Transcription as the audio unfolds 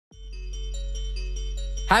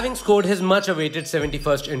Having scored his much-awaited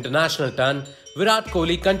 71st international ton, Virat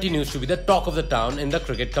Kohli continues to be the talk of the town in the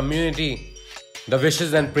cricket community. The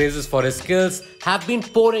wishes and praises for his skills have been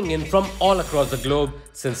pouring in from all across the globe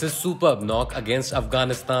since his superb knock against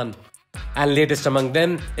Afghanistan. And latest among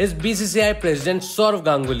them is BCCI President Sourav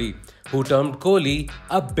Ganguly, who termed Kohli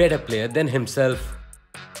a better player than himself.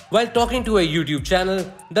 While talking to a YouTube channel,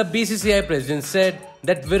 the BCCI President said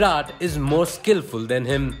that Virat is more skillful than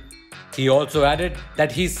him. He also added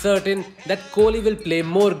that he's certain that Kohli will play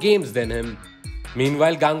more games than him.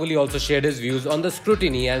 Meanwhile, Ganguly also shared his views on the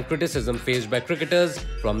scrutiny and criticism faced by cricketers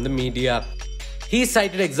from the media. He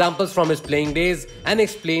cited examples from his playing days and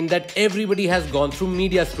explained that everybody has gone through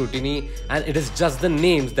media scrutiny and it is just the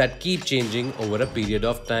names that keep changing over a period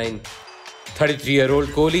of time. 33-year-old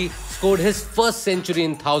Kohli scored his first century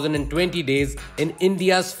in 1020 days in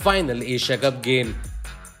India's final Asia Cup game.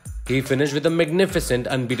 He finished with a magnificent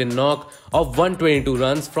unbeaten knock of 122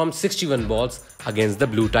 runs from 61 balls against the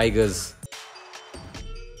Blue Tigers.